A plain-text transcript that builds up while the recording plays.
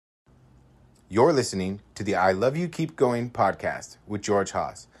You're listening to the I Love You Keep Going podcast with George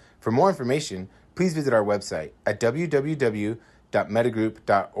Haas. For more information, please visit our website at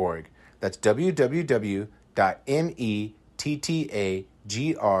www.mettagroup.org. That's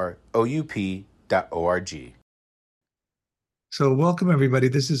www.mettagroup.org. So welcome, everybody.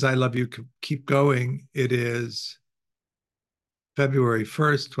 This is I Love You Keep Going. It is February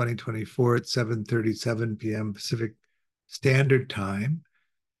 1st, 2024 at 7:37 p.m. Pacific Standard Time.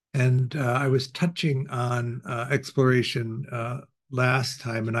 And I was touching on exploration last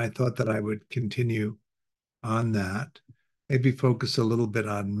time, and I thought that I would continue on that, maybe focus a little bit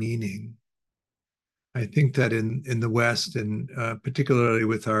on meaning. I think that in the West, and particularly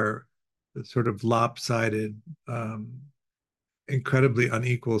with our sort of lopsided, incredibly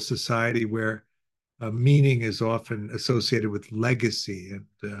unequal society where meaning is often associated with legacy and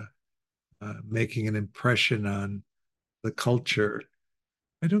making an impression on the culture.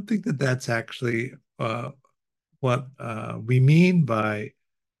 I don't think that that's actually what we mean by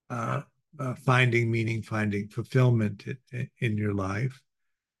finding meaning, finding fulfillment in your life.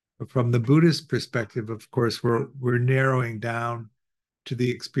 From the Buddhist perspective, of course, we're narrowing down to the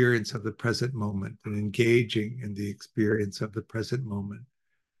experience of the present moment and engaging in the experience of the present moment.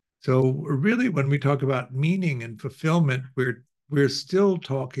 So really, when we talk about meaning and fulfillment, we're still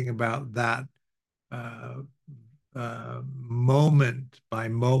talking about that uh, moment by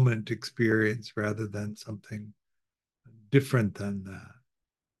moment experience rather than something different than that.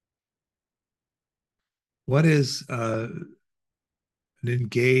 What is an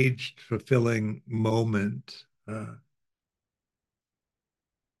engaged, fulfilling moment? I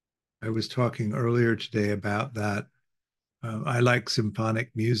was talking earlier today about that. I like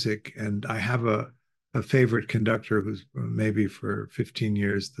symphonic music, and I have a favorite conductor who's maybe for 15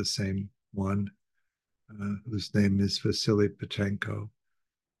 years the same one, whose name is Vasily Petenko.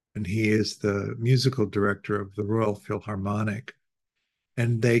 And he is the musical director of the Royal Philharmonic.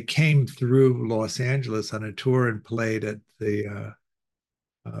 And they came through Los Angeles on a tour and played at the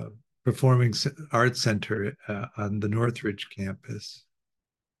Performing Arts Center on the Northridge campus.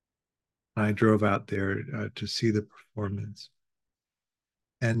 I drove out there to see the performance.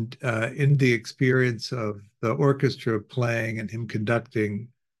 And in the experience of the orchestra playing and him conducting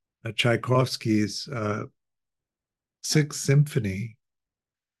Tchaikovsky's Sixth Symphony,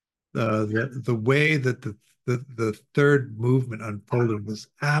 the way that the third movement unfolded was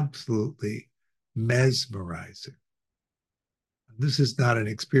absolutely mesmerizing. This is not an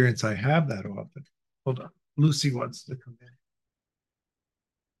experience I have that often. Hold on. Lucy wants to come in.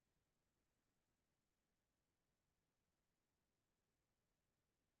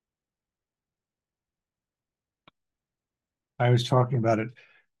 I was talking about it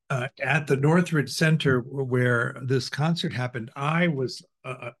at the Northridge Center where this concert happened. I was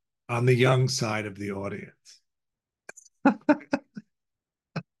on the young side of the audience. But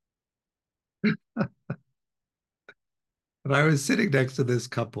I was sitting next to this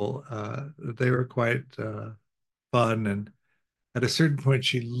couple. They were quite fun. And at a certain point,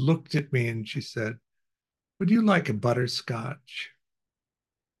 she looked at me and she said, "Would you like a butterscotch?"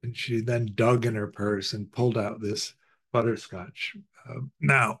 And she then dug in her purse and pulled out this butterscotch.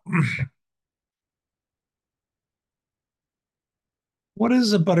 Now, what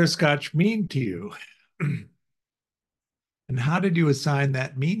does a butterscotch mean to you? And how did you assign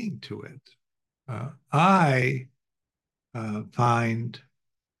that meaning to it? I find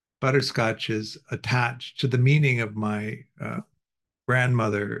butterscotches attached to the meaning of my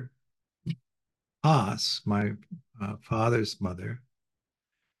grandmother, Haas, my father's mother,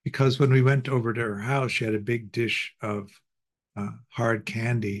 because when we went over to her house, she had a big dish of hard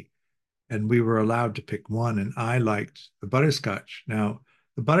candy, and we were allowed to pick one, and I liked the butterscotch. Now,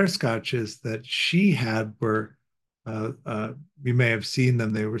 the butterscotches that she had were, you may have seen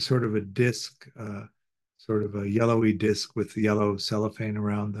them, they were sort of a disc, sort of a yellowy disc with yellow cellophane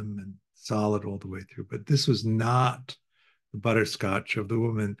around them and solid all the way through. But this was not the butterscotch of the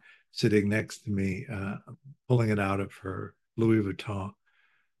woman sitting next to me, pulling it out of her Louis Vuitton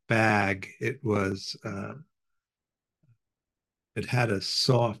bag. It had a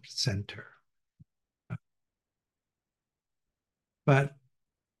soft center. But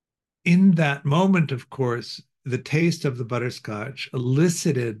in that moment, of course, the taste of the butterscotch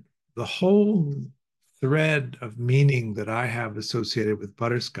elicited the whole thread of meaning that I have associated with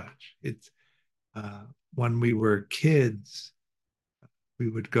butterscotch. It's when we were kids, we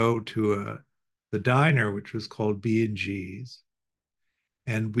would go to the diner, which was called B&G's,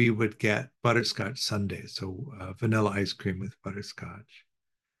 and we would get butterscotch sundaes, so vanilla ice cream with butterscotch.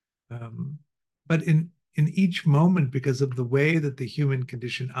 But in each moment, because of the way that the human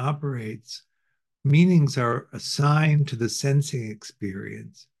condition operates, Meanings are assigned to the sensing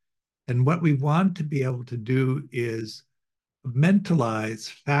experience. And what we want to be able to do is mentalize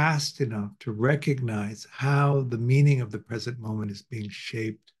fast enough to recognize how the meaning of the present moment is being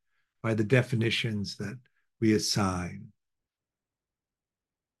shaped by the definitions that we assign.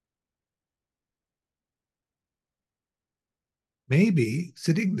 Maybe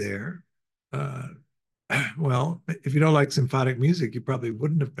sitting there, uh, well, if you don't like symphonic music, you probably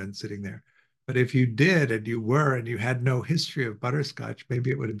wouldn't have been sitting there. But if you did and you were and you had no history of butterscotch, maybe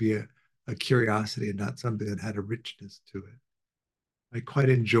it would be a curiosity and not something that had a richness to it. I quite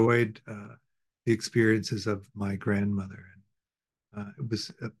enjoyed the experiences of my grandmother. It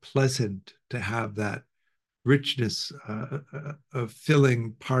was pleasant to have that richness of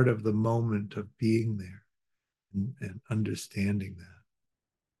filling part of the moment of being there and understanding that.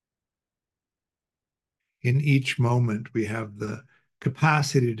 In each moment, we have the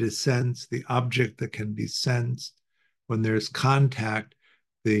capacity to sense the object that can be sensed. When there's contact,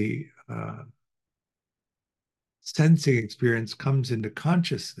 the sensing experience comes into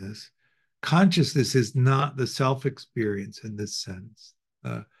consciousness. Consciousness is not the self experience in this sense.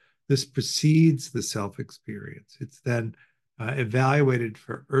 This precedes the self experience. It's then evaluated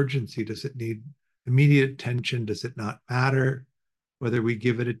for urgency. Does it need immediate attention? Does it not matter whether we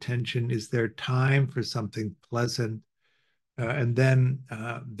give it attention? Is there time for something pleasant? And then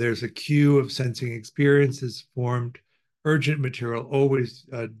there's a queue of sensing experiences formed. Urgent material always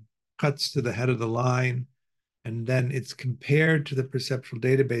cuts to the head of the line, and then it's compared to the perceptual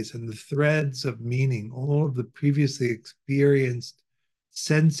database, and the threads of meaning, all of the previously experienced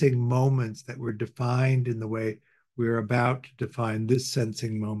sensing moments that were defined in the way we're about to define this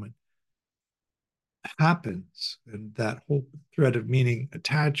sensing moment, happens. And that whole thread of meaning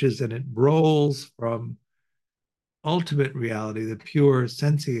attaches and it rolls from ultimate reality, the pure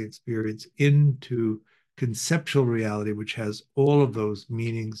sensing experience, into conceptual reality, which has all of those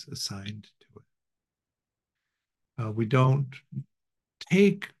meanings assigned to it. We don't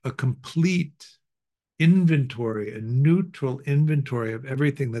take a complete inventory, a neutral inventory of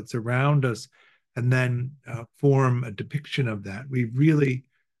everything that's around us, and then form a depiction of that. We really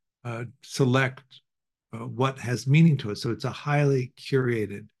select what has meaning to us. So it's a highly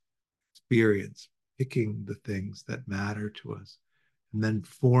curated experience, picking the things that matter to us, and then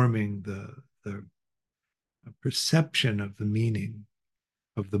forming the perception of the meaning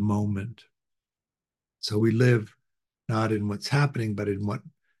of the moment. So we live not in what's happening, but in what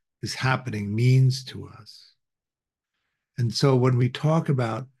is happening means to us. And so when we talk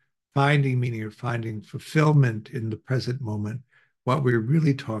about finding meaning or finding fulfillment in the present moment, what we're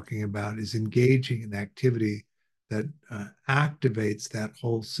really talking about is engaging in activity that activates that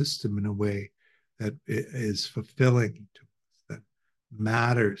whole system in a way that is fulfilling to us, that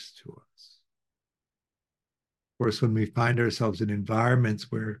matters to us. Of course, when we find ourselves in environments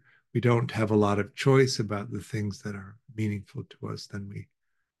where we don't have a lot of choice about the things that are meaningful to us, then we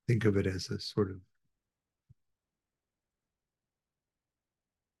think of it as a sort of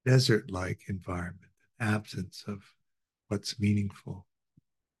desert-like environment, absence of what's meaningful.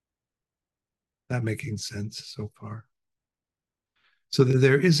 That making sense so far? So that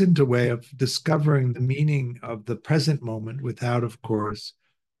there isn't a way of discovering the meaning of the present moment without, of course,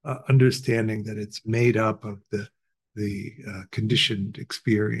 understanding that it's made up of the conditioned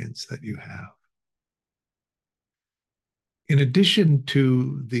experience that you have. In addition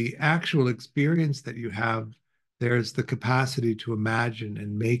to the actual experience that you have, there's the capacity to imagine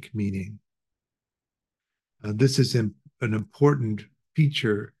and make meaning. This is an important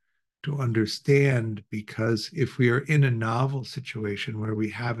feature to understand, because if we are in a novel situation where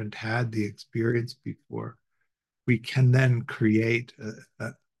we haven't had the experience before, we can then create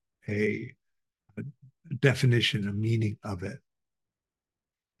a definition, a meaning of it,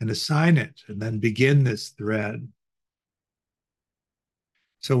 and assign it, and then begin this thread.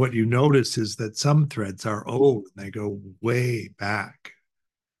 So what you notice is that some threads are old and they go way back.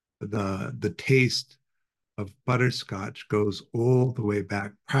 The taste of butterscotch goes all the way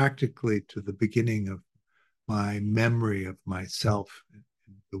back, practically to the beginning of my memory of myself in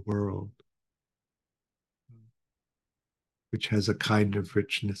the world, which has a kind of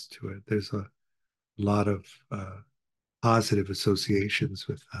richness to it. There's a lot of positive associations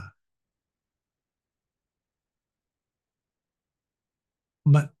with that.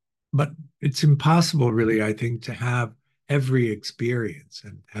 But but it's impossible, really, I think, to have every experience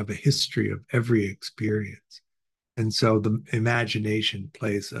and have a history of every experience. And so the imagination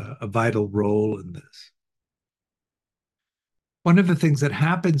plays a vital role in this. One of the things that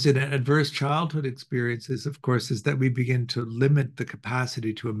happens in adverse childhood experiences, of course, is that we begin to limit the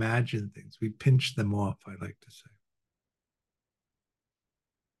capacity to imagine things. We pinch them off, I like to say.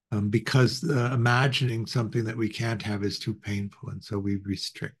 Because imagining something that we can't have is too painful. And so we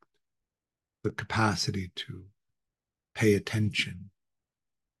restrict the capacity to pay attention,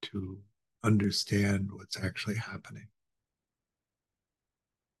 to understand what's actually happening.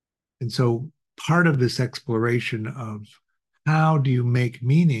 And so part of this exploration of how do you make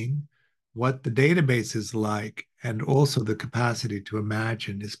meaning, what the database is like, and also the capacity to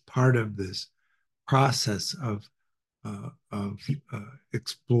imagine is part of this process of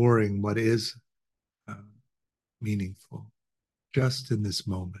exploring what is uh, meaningful just in this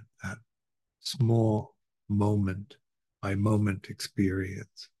moment, that small moment by moment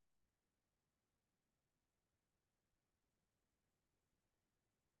experience.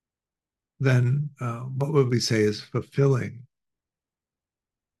 Then what would we say is fulfilling?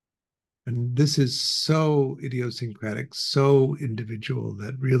 And this is so idiosyncratic, so individual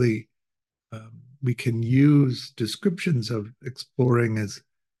that really we can use descriptions of exploring as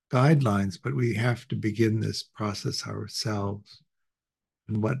guidelines, but we have to begin this process ourselves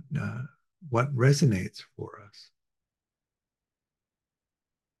and what resonates for us.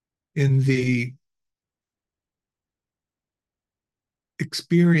 In the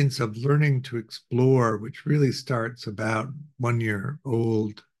experience of learning to explore, which really starts about 1 year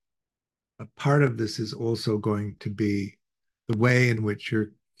old, a part of this is also going to be the way in which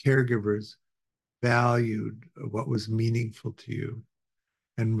your caregivers valued what was meaningful to you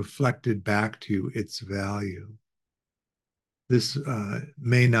and reflected back to you its value. This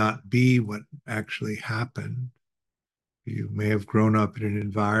may not be what actually happened. You may have grown up in an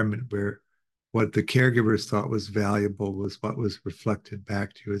environment where what the caregivers thought was valuable was what was reflected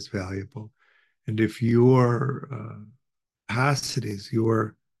back to you as valuable. And if your capacities,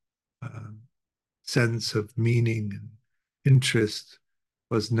 your uh, sense of meaning and interest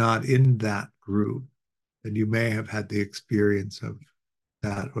was not in that group, then you may have had the experience of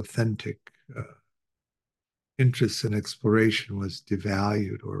that authentic interest and exploration was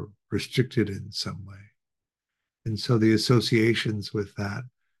devalued or restricted in some way. And so the associations with that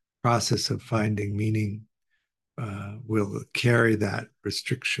process of finding meaning will carry that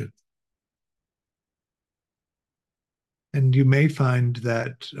restriction. And you may find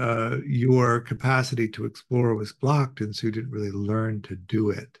that your capacity to explore was blocked, and so you didn't really learn to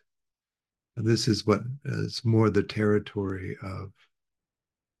do it. And this is what is more the territory of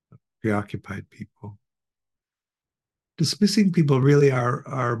preoccupied people. Dismissing people really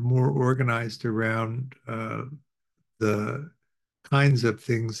are more organized around the kinds of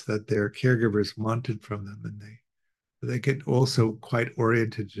things that their caregivers wanted from them, and they get also quite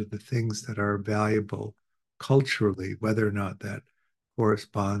oriented to the things that are valuable culturally, whether or not that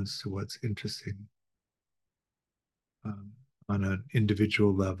corresponds to what's interesting um, on an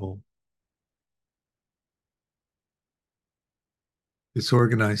individual level.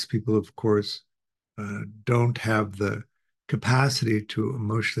 Disorganized people, of course, don't have the capacity to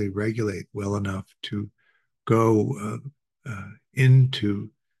emotionally regulate well enough to go into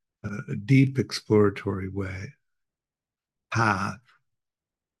a deep exploratory way path,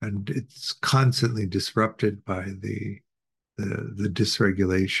 and it's constantly disrupted by the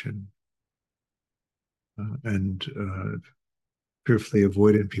dysregulation and fearfully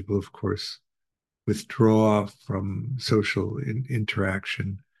avoidant people, of course, withdraw from social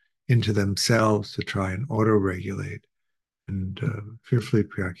interaction into themselves to try and auto-regulate. And fearfully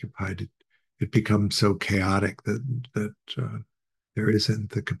preoccupied, it becomes so chaotic that there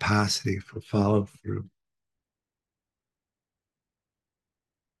isn't the capacity for follow through.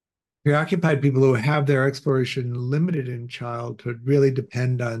 Preoccupied people who have their exploration limited in childhood really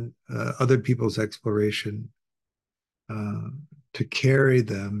depend on other people's exploration uh, to carry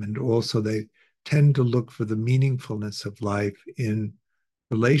them. And also, they tend to look for the meaningfulness of life in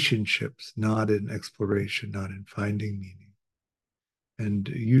relationships, not in exploration, not in finding meaning. And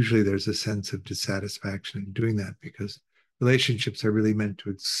usually there's a sense of dissatisfaction in doing that because relationships are really meant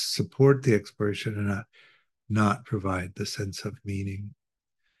to support the exploration and not provide the sense of meaning.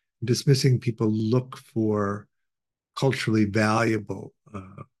 Dismissing people look for culturally valuable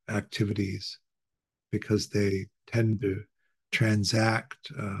activities because they tend to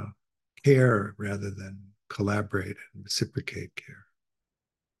transact care rather than collaborate and reciprocate care.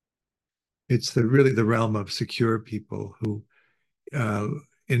 It's really the realm of secure people who uh,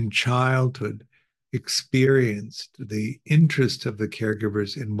 in childhood experienced the interest of the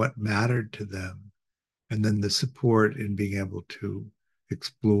caregivers in what mattered to them, and then the support in being able to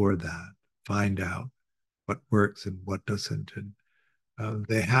explore that, find out what works and what doesn't. And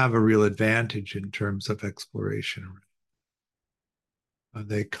they have a real advantage in terms of exploration.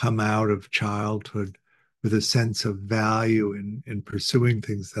 They come out of childhood with a sense of value in pursuing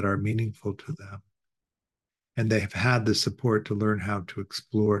things that are meaningful to them. And they have had the support to learn how to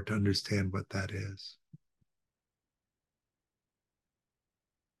explore, to understand what that is.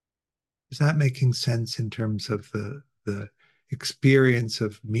 Is that making sense in terms of the experience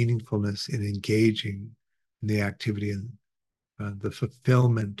of meaningfulness in engaging in the activity and the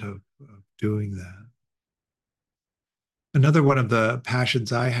fulfillment of doing that? Another one of the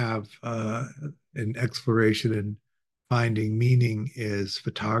passions I have in exploration and finding meaning is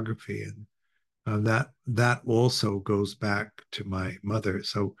photography, and that also goes back to my mother.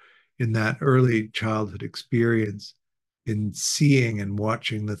 So, in that early childhood experience, in seeing and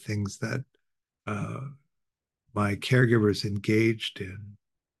watching the things that uh, my caregivers engaged in,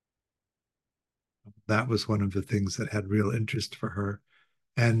 that was one of the things that had real interest for her.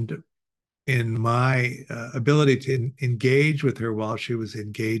 And in my ability to engage with her while she was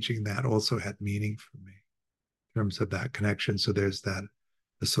engaging, that also had meaning for me in terms of that connection. So there's that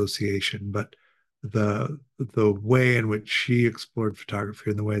association. But the way in which she explored photography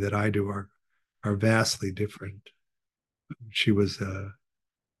and the way that I do are vastly different. She was a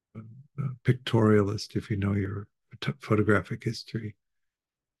pictorialist, if you know your photographic history,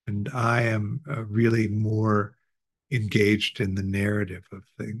 and I am really more engaged in the narrative of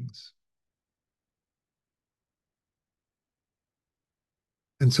things.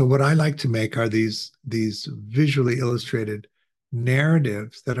 And so what I like to make are these visually illustrated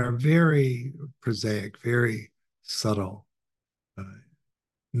narratives that are very prosaic, very subtle, uh,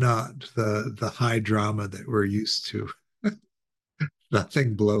 not the high drama that we're used to.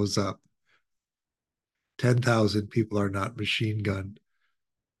 Nothing blows up. 10,000 people are not machine gunned.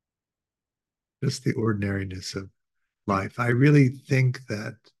 Just the ordinariness of life. I really think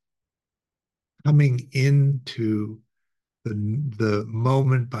that coming into the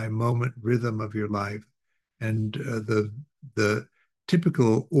moment by moment rhythm of your life and the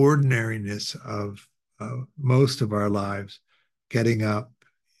typical ordinariness of most of our lives, getting up,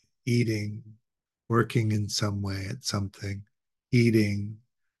 eating, working in some way at something, eating,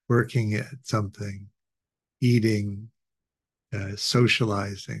 working at something, eating,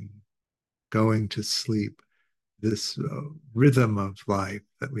 socializing, going to sleep, this rhythm of life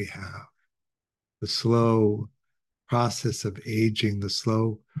that we have, the slow process of aging, the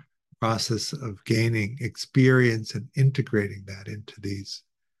slow process of gaining experience and integrating that into these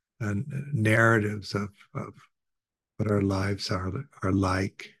narratives of what our lives are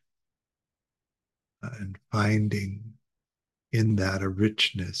like, and finding in that a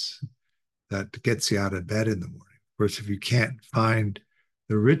richness that gets you out of bed in the morning. Of course, if you can't find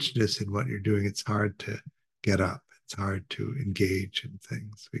the richness in what you're doing, it's hard to get up. It's hard to engage in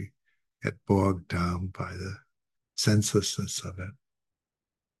things. We get bogged down by the senselessness of it.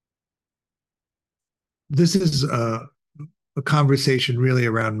 This is a conversation really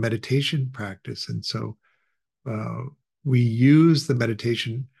around meditation practice. And so uh, we use the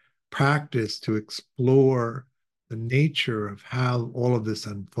meditation practice to explore the nature of how all of this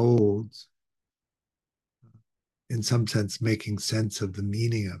unfolds, in some sense, making sense of the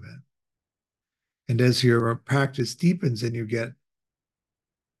meaning of it. And as your practice deepens and you get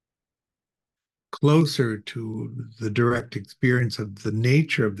closer to the direct experience of the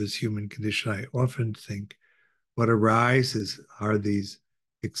nature of this human condition, I often think what arises are these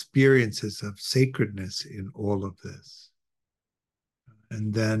experiences of sacredness in all of this.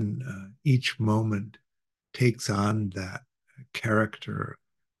 And then each moment takes on that character of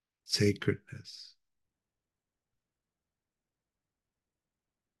sacredness.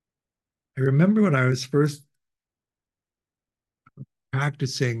 I remember when I was first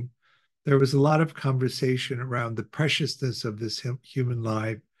practicing, there was a lot of conversation around the preciousness of this human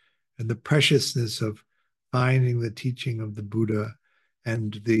life and the preciousness of finding the teaching of the Buddha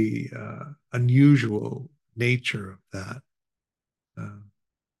and the unusual nature of that uh,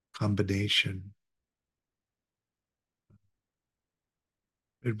 combination.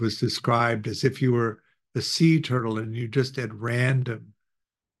 It was described as if you were a sea turtle and you just at random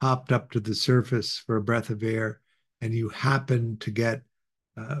popped up to the surface for a breath of air and you happened to get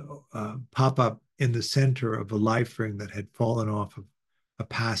pop up in the center of a life ring that had fallen off of a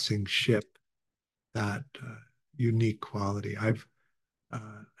passing ship, that unique quality. I've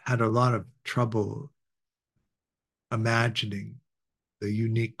had a lot of trouble imagining the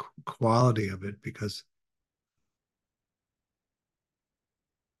unique quality of it because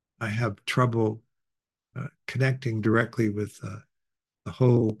I have trouble connecting directly with the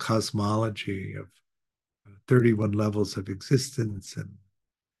whole cosmology of 31 levels of existence and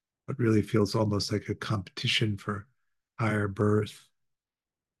what really feels almost like a competition for higher birth.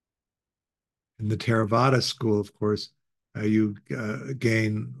 In the Theravada school, of course, you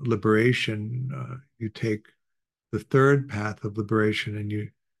gain liberation. You take the third path of liberation,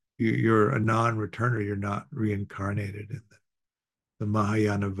 and you're a non-returner. You're not reincarnated in the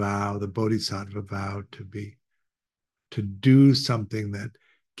Mahayana vow, the Bodhisattva vow to do something that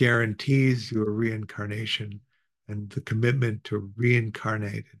guarantees your reincarnation and the commitment to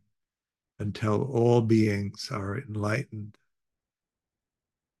reincarnate until all beings are enlightened.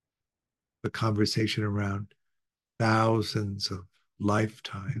 The conversation around thousands of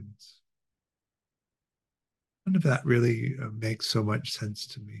lifetimes. None of that really makes so much sense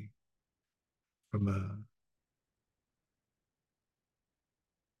to me from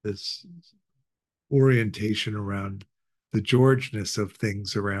this orientation around the Georgeness of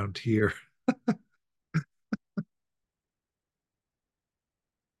things around here.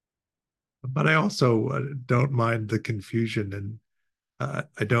 But I also don't mind the confusion, and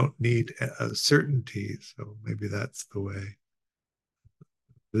I don't need a certainty. So maybe that's the way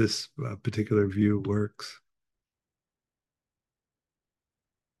this particular view works.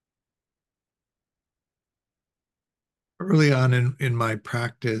 Early on in my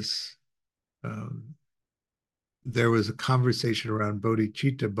practice, um, there was a conversation around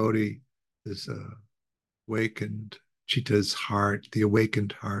bodhicitta. Bodhi is awakened, citta's heart, the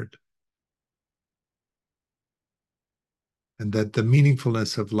awakened heart. And that the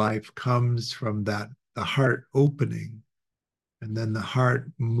meaningfulness of life comes from that, the heart opening. And then the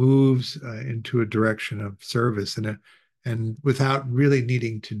heart moves into a direction of service and without really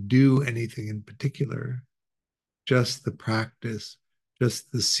needing to do anything in particular, just the practice,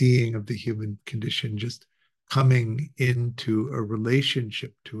 just the seeing of the human condition, just coming into a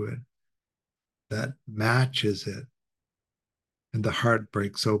relationship to it that matches it. And the heart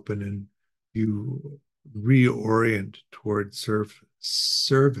breaks open and you reorient towards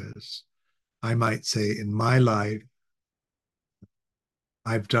service. I might say in my life,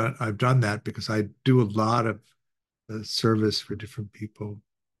 I've done that because I do a lot of service for different people.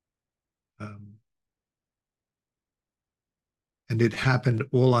 Um, and it happened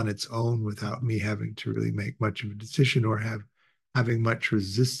all on its own without me having to really make much of a decision or having much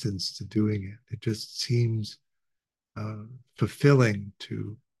resistance to doing it. It just seems fulfilling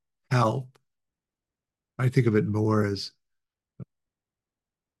to help. I think of it more as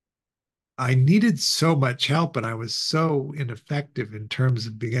I needed so much help and I was so ineffective in terms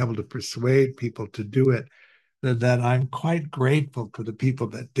of being able to persuade people to do it that I'm quite grateful for the people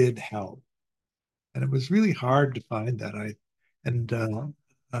that did help. And it was really hard to find that. And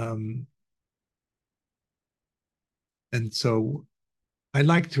um, and so I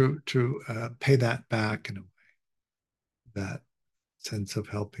like to pay that back in a way, that sense of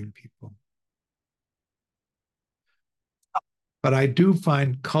helping people. But I do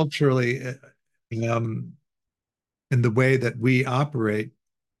find culturally, in the way that we operate,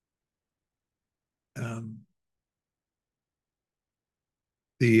 um,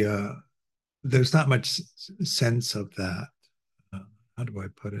 there's not much sense of that. Uh, how do I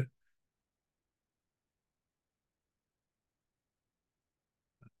put it?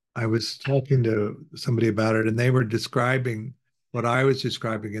 I was talking to somebody about it, and they were describing what I was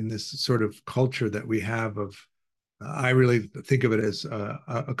describing in this sort of culture that we have of. I really think of it as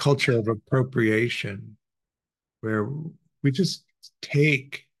a culture of appropriation, where we just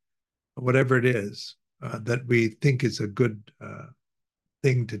take whatever it is that we think is a good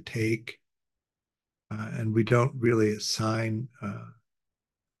thing to take, and we don't really assign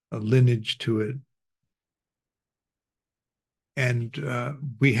a lineage to it. And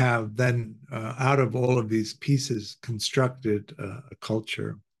we have then, out of all of these pieces, constructed a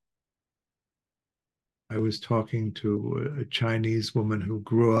culture. I was talking to a Chinese woman who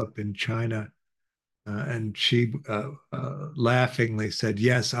grew up in China, and she laughingly said,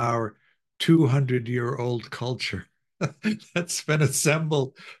 "Yes, our 200-year-old culture that's been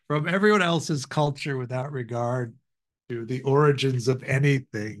assembled from everyone else's culture without regard to the origins of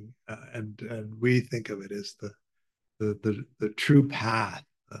anything, and we think of it as the true path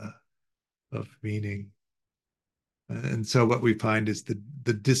of meaning." And so what we find is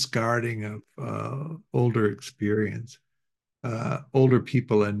the discarding of older experience, older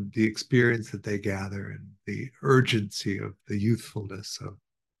people and the experience that they gather and the urgency of the youthfulness of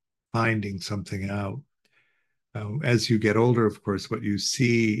finding something out. As you get older, of course, what you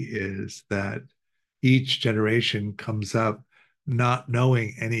see is that each generation comes up not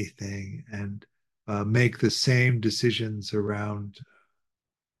knowing anything and make the same decisions around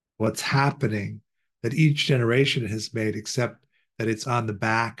what's happening that each generation has made, except that it's on the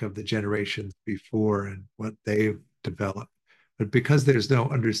back of the generations before and what they've developed. But because there's no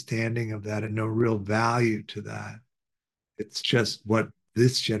understanding of that and no real value to that, it's just what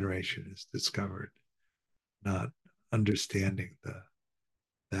this generation has discovered, not understanding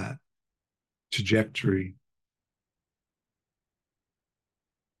that trajectory.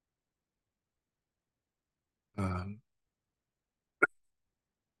 Um,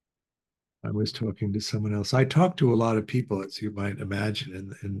 I was talking to someone else. I talk to a lot of people, as you might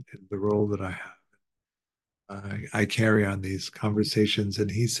imagine, in the role that I have. I carry on these conversations,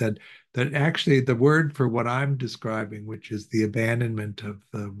 and he said that actually the word for what I'm describing, which is the abandonment of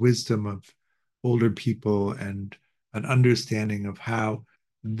the wisdom of older people and an understanding of how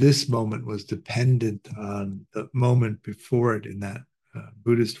this moment was dependent on the moment before it in that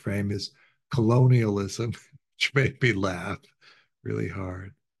Buddhist frame, is colonialism, which made me laugh really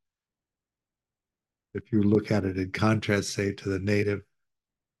hard. If you look at it in contrast, say, to the native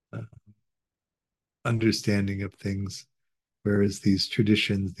uh, understanding of things, whereas these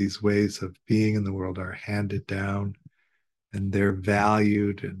traditions, these ways of being in the world are handed down and they're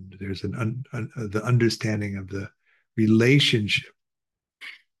valued, and there's the understanding of the relationship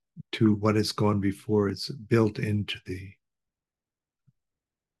to what has gone before is built into the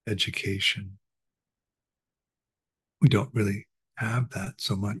education. We don't really have that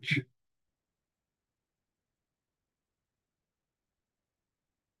so much.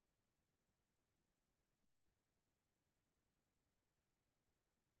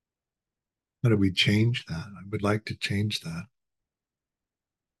 How do we change that? I would like to change that.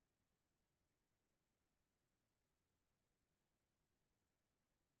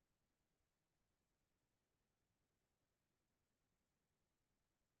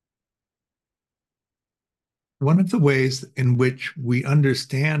 One of the ways in which we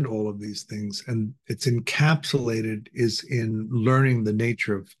understand all of these things, and it's encapsulated, is in learning the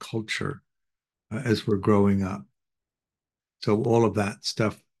nature of culture as we're growing up. So, all of that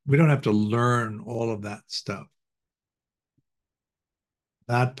stuff, we don't have to learn all of that stuff.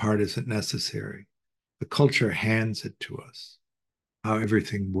 That part isn't necessary. The culture hands it to us, how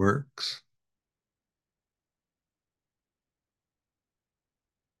everything works.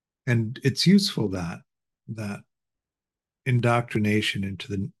 And it's useful that indoctrination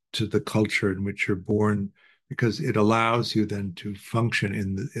into the culture in which you're born, because it allows you then to function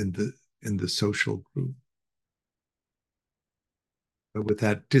in the social group, but with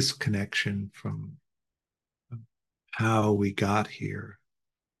that disconnection from how we got here,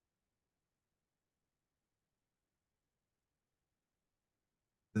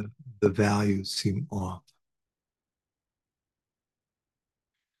 the, the values seem off.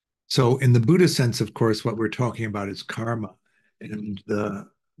 So in the Buddhist sense, of course, what we're talking about is karma, and the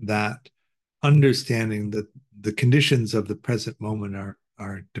that understanding that the conditions of the present moment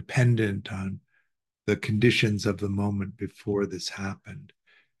are dependent on the conditions of the moment before this happened.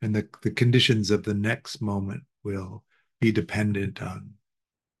 And the conditions of the next moment will be dependent on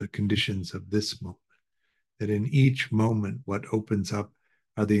the conditions of this moment. That in each moment, what opens up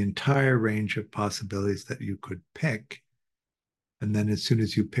are the entire range of possibilities that you could pick. And then as soon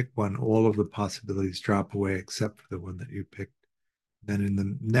as you pick one, all of the possibilities drop away except for the one that you picked. Then in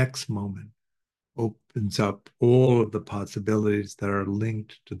the next moment, opens up all of the possibilities that are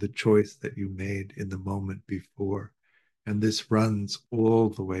linked to the choice that you made in the moment before. And this runs all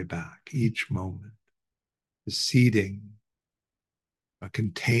the way back, each moment, the seeding,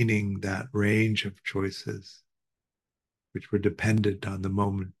 containing that range of choices which were dependent on the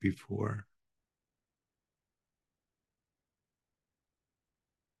moment before.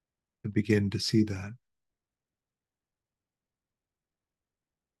 To begin to see that.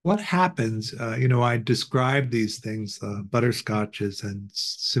 What happens, I describe these things, butterscotches and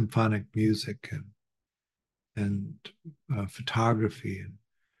symphonic music and photography. And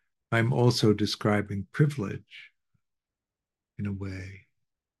I'm also describing privilege in a way.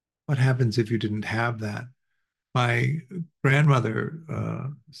 What happens if you didn't have that? My grandmother,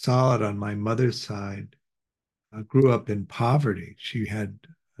 Solid on my mother's side, grew up in poverty. She had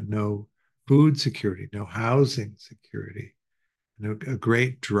no food security, no housing security, a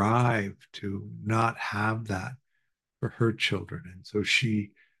great drive to not have that for her children. And so she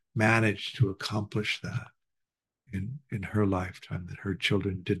managed to accomplish that in her lifetime, that her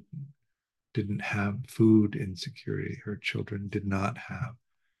children didn't have food insecurity. Her children did not have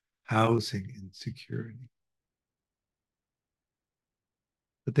housing insecurity.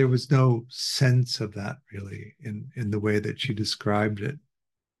 But there was no sense of that really in the way that she described it.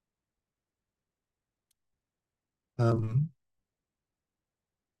 Um,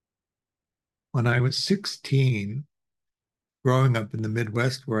 when I was 16, growing up in the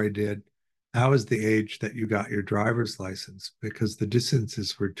Midwest where I did, that was the age that you got your driver's license because the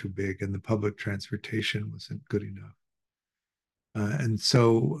distances were too big and the public transportation wasn't good enough. And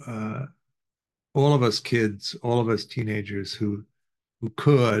so all of us kids, all of us teenagers who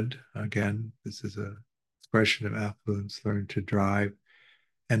could, again, this is a expression of affluence, learn to drive.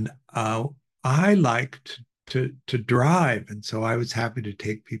 And I liked to drive, and so I was happy to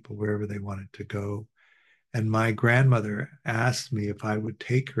take people wherever they wanted to go. And my grandmother asked me if I would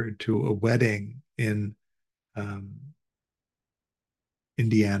take her to a wedding in um,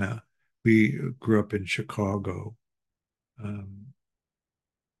 Indiana. We grew up in Chicago, um,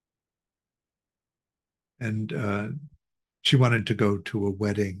 and she wanted to go to a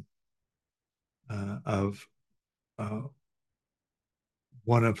wedding of uh,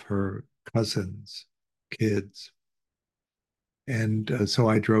 one of her cousins' kids. And so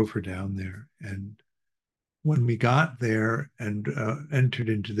I drove her down there. And when we got there and entered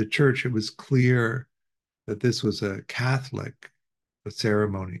into the church, it was clear that this was a Catholic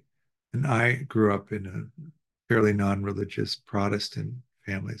ceremony. And I grew up in a fairly non-religious Protestant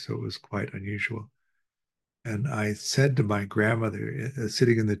family, so it was quite unusual. And I said to my grandmother,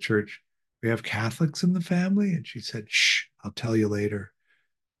 sitting in the church, we have Catholics in the family? And she said, shh, I'll tell you later.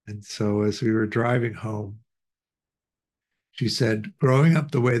 And so as we were driving home, she said, growing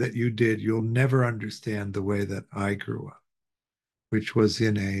up the way that you did, you'll never understand the way that I grew up, which was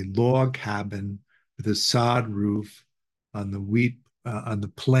in a log cabin with a sod roof on on the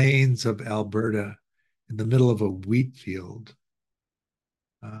plains of Alberta in the middle of a wheat field.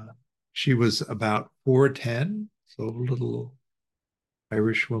 Uh, she was about 4'10", so a little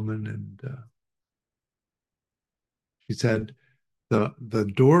Irish woman. And she said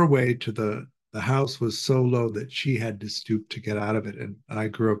the doorway to the house was so low that she had to stoop to get out of it. And I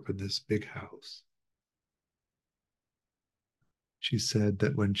grew up in this big house. She said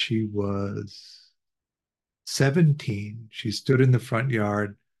that when she was 17, she stood in the front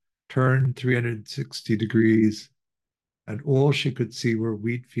yard, turned 360 degrees, and all she could see were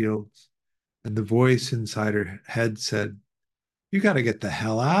wheat fields. And the voice inside her head said, you got to get the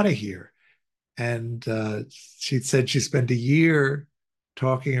hell out of here. And she said she spent a year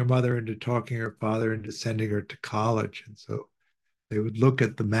talking her mother into talking her father into sending her to college. And so they would look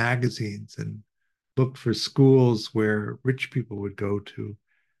at the magazines and look for schools where rich people would go to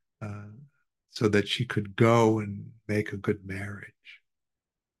uh, so that she could go and make a good marriage.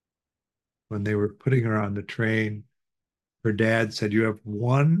 When they were putting her on the train, her dad said, you have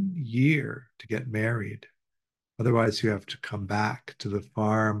 1 year to get married. Otherwise, you have to come back to the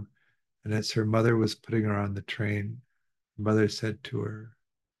farm. And as her mother was putting her on the train, her mother said to her,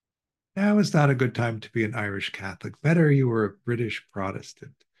 now is not a good time to be an Irish Catholic. Better you were a British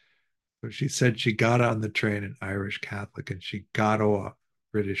Protestant. So she said she got on the train an Irish Catholic and she got off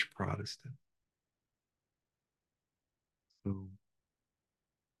British Protestant. So,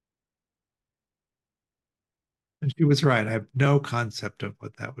 and she was right. I have no concept of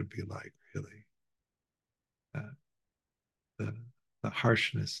what that would be like, really. Uh, the, the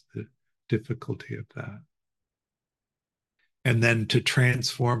harshness, the difficulty of that. And then to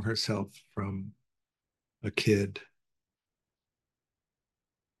transform herself from a kid,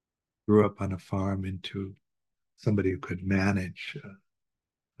 grew up on a farm, into somebody who could manage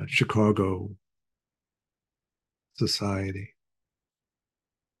Chicago society.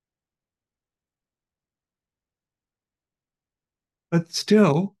 But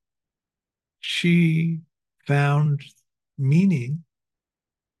still, she found meaning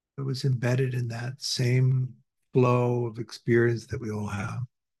that was embedded in that same flow of experience that we all have.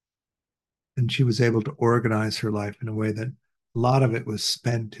 And she was able to organize her life in a way that a lot of it was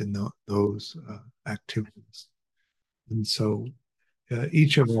spent in those activities. And so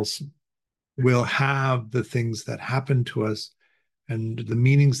each of us will have the things that happen to us and the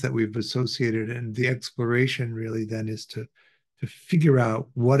meanings that we've associated. And the exploration really then is to figure out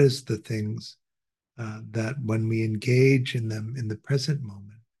what is the things that when we engage in them in the present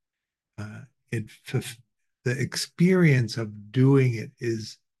moment, uh, it the experience of doing it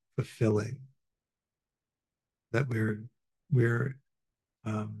is fulfilling. That we're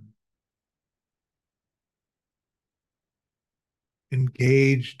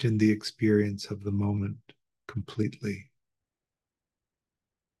engaged in the experience of the moment completely.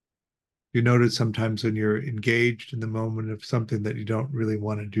 You notice sometimes when you're engaged in the moment of something that you don't really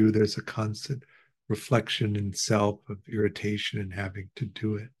want to do, there's a constant reflection in self of irritation and having to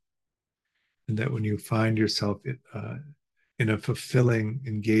do it. And that when you find yourself in a fulfilling,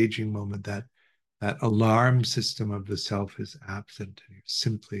 engaging moment, that that alarm system of the self is absent, and you're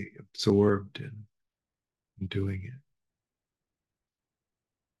simply absorbed in doing it.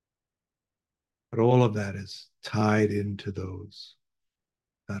 But all of that is tied into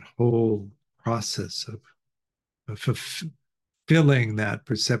that whole process of fulfilling that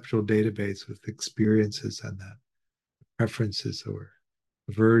perceptual database with experiences and that preferences or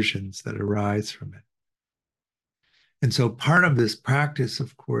aversions that arise from it. And so part of this practice,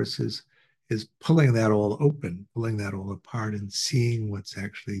 of course, is pulling that all open, pulling that all apart and seeing what's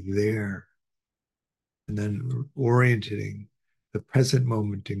actually there. And then orienting the present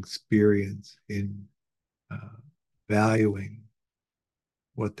moment experience in valuing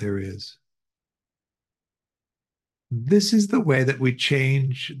what there is. This is the way that we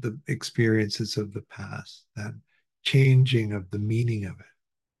change the experiences of the past, that changing of the meaning of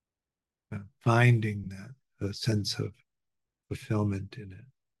it, finding that a sense of fulfillment in it.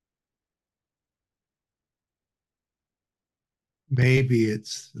 Maybe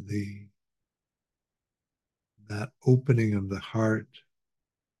it's that opening of the heart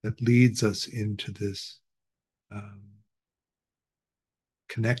that leads us into this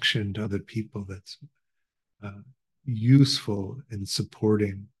connection to other people that's useful in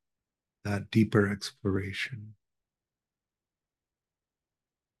supporting that deeper exploration.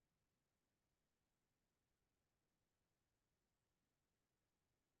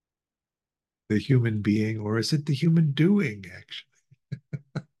 The human being, or is it the human doing, actually?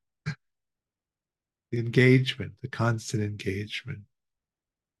 The engagement, the constant engagement,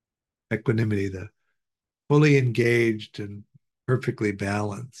 equanimity, the fully engaged and perfectly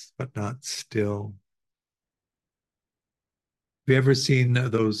balanced, but not still. Have you ever seen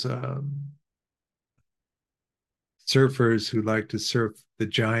those surfers who like to surf the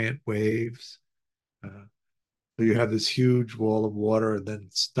giant waves? So you have this huge wall of water, and then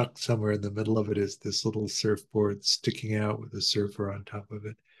stuck somewhere in the middle of it is this little surfboard sticking out with a surfer on top of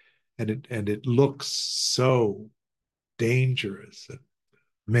it. And it looks so dangerous and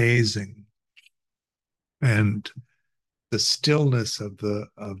amazing. And the stillness of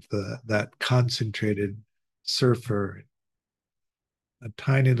that concentrated surfer, a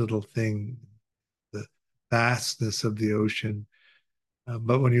tiny little thing, the vastness of the ocean.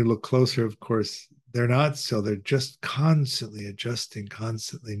 But when you look closer, of course, they're not so. They're just constantly adjusting,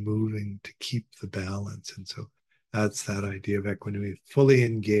 constantly moving to keep the balance. And so that's that idea of equanimity, fully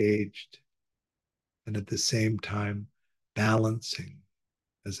engaged and at the same time balancing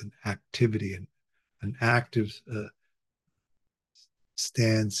as an activity and an active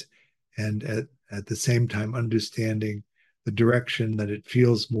stance, and at the same time understanding the direction that it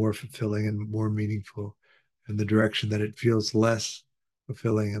feels more fulfilling and more meaningful, and the direction that it feels less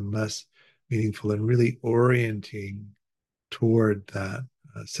fulfilling and less meaningful, and really orienting toward that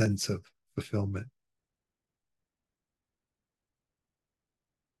sense of fulfillment.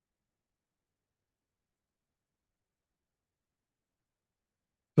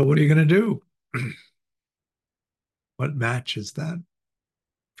 So, what are you going to do? What matches that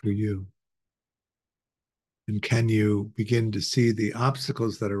for you? And can you begin to see the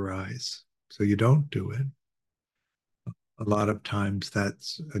obstacles that arise so you don't do it? A lot of times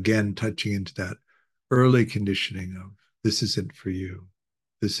that's, again, touching into that early conditioning of this isn't for you,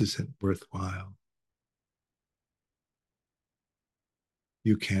 this isn't worthwhile,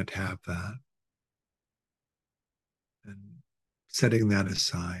 you can't have that. And setting that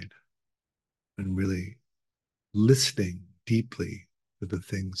aside and really listening deeply to the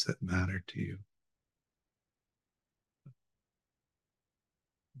things that matter to you,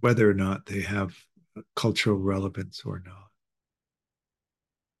 whether or not they have cultural relevance or not.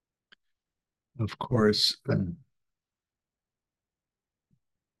 Of course,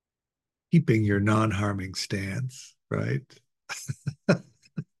 keeping your non-harming stance, right?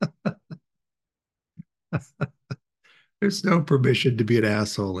 There's no permission to be an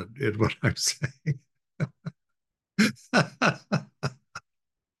asshole in what I'm saying.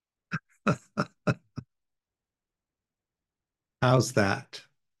 How's that?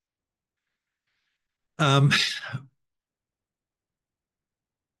 Um,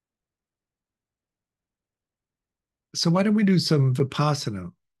 so why don't we do some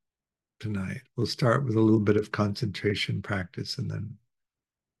Vipassana tonight? We'll start with a little bit of concentration practice and then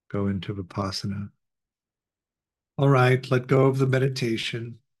go into Vipassana. All right, let go of the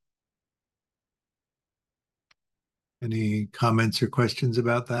meditation. Any comments or questions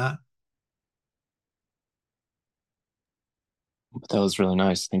about that? That was really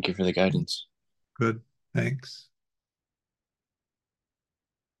nice. Thank you for the guidance. Good, thanks.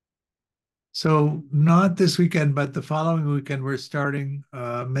 So not this weekend, but the following weekend, we're starting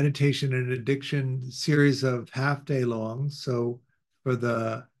meditation and addiction series of half-day long. So for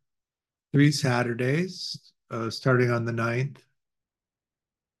the 3 Saturdays, starting on the 9th,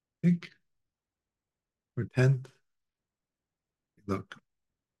 I think, or 10th. Look.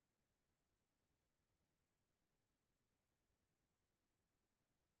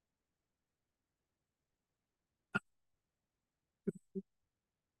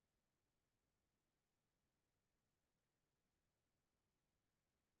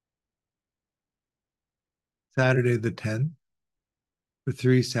 Saturday the 10th for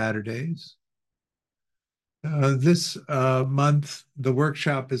 3 Saturdays. This month, the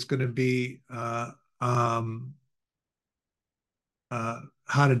workshop is going to be um,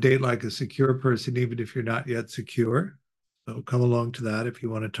 how to date like a secure person, even if you're not yet secure. So come along to that if you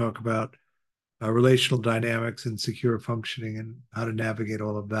want to talk about relational dynamics and secure functioning and how to navigate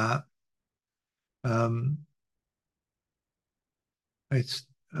all of that. It's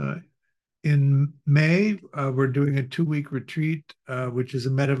in May, we're doing a 2-week retreat, which is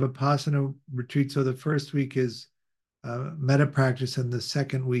a Metta Vipassana retreat. So the first week is Metta practice, and the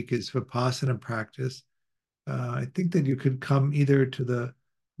second week is Vipassana practice. I think that you could come either to the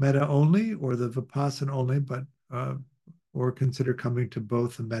Metta only or the Vipassana only, but or consider coming to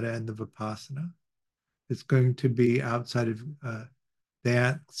both the Metta and the Vipassana. It's going to be outside of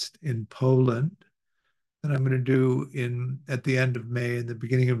Gdańsk in Poland. And I'm going to do at the end of May and the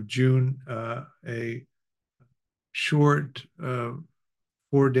beginning of June a short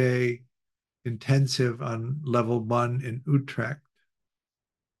 4-day intensive on level 1 in Utrecht.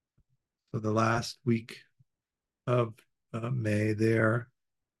 So the last week of May there.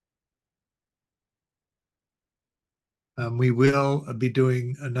 We will be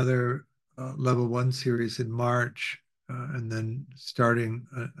doing another level 1 series in March, and then starting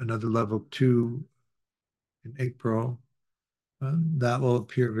another level 2 in April. That will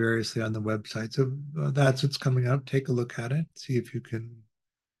appear variously on the website. So that's what's coming up. Take a look at it, see if you can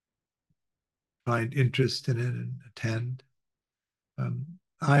find interest in it and attend.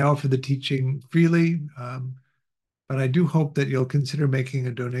 I offer the teaching freely, but I do hope that you'll consider making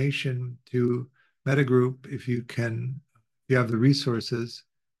a donation to Metagroup if you can, if you have the resources.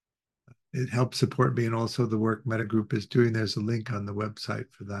 It helps support me and also the work Metagroup is doing. There's a link on the website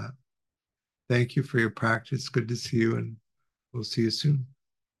for that. Thank you for your practice. Good to see you, and we'll see you soon.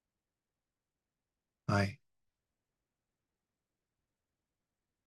 Bye.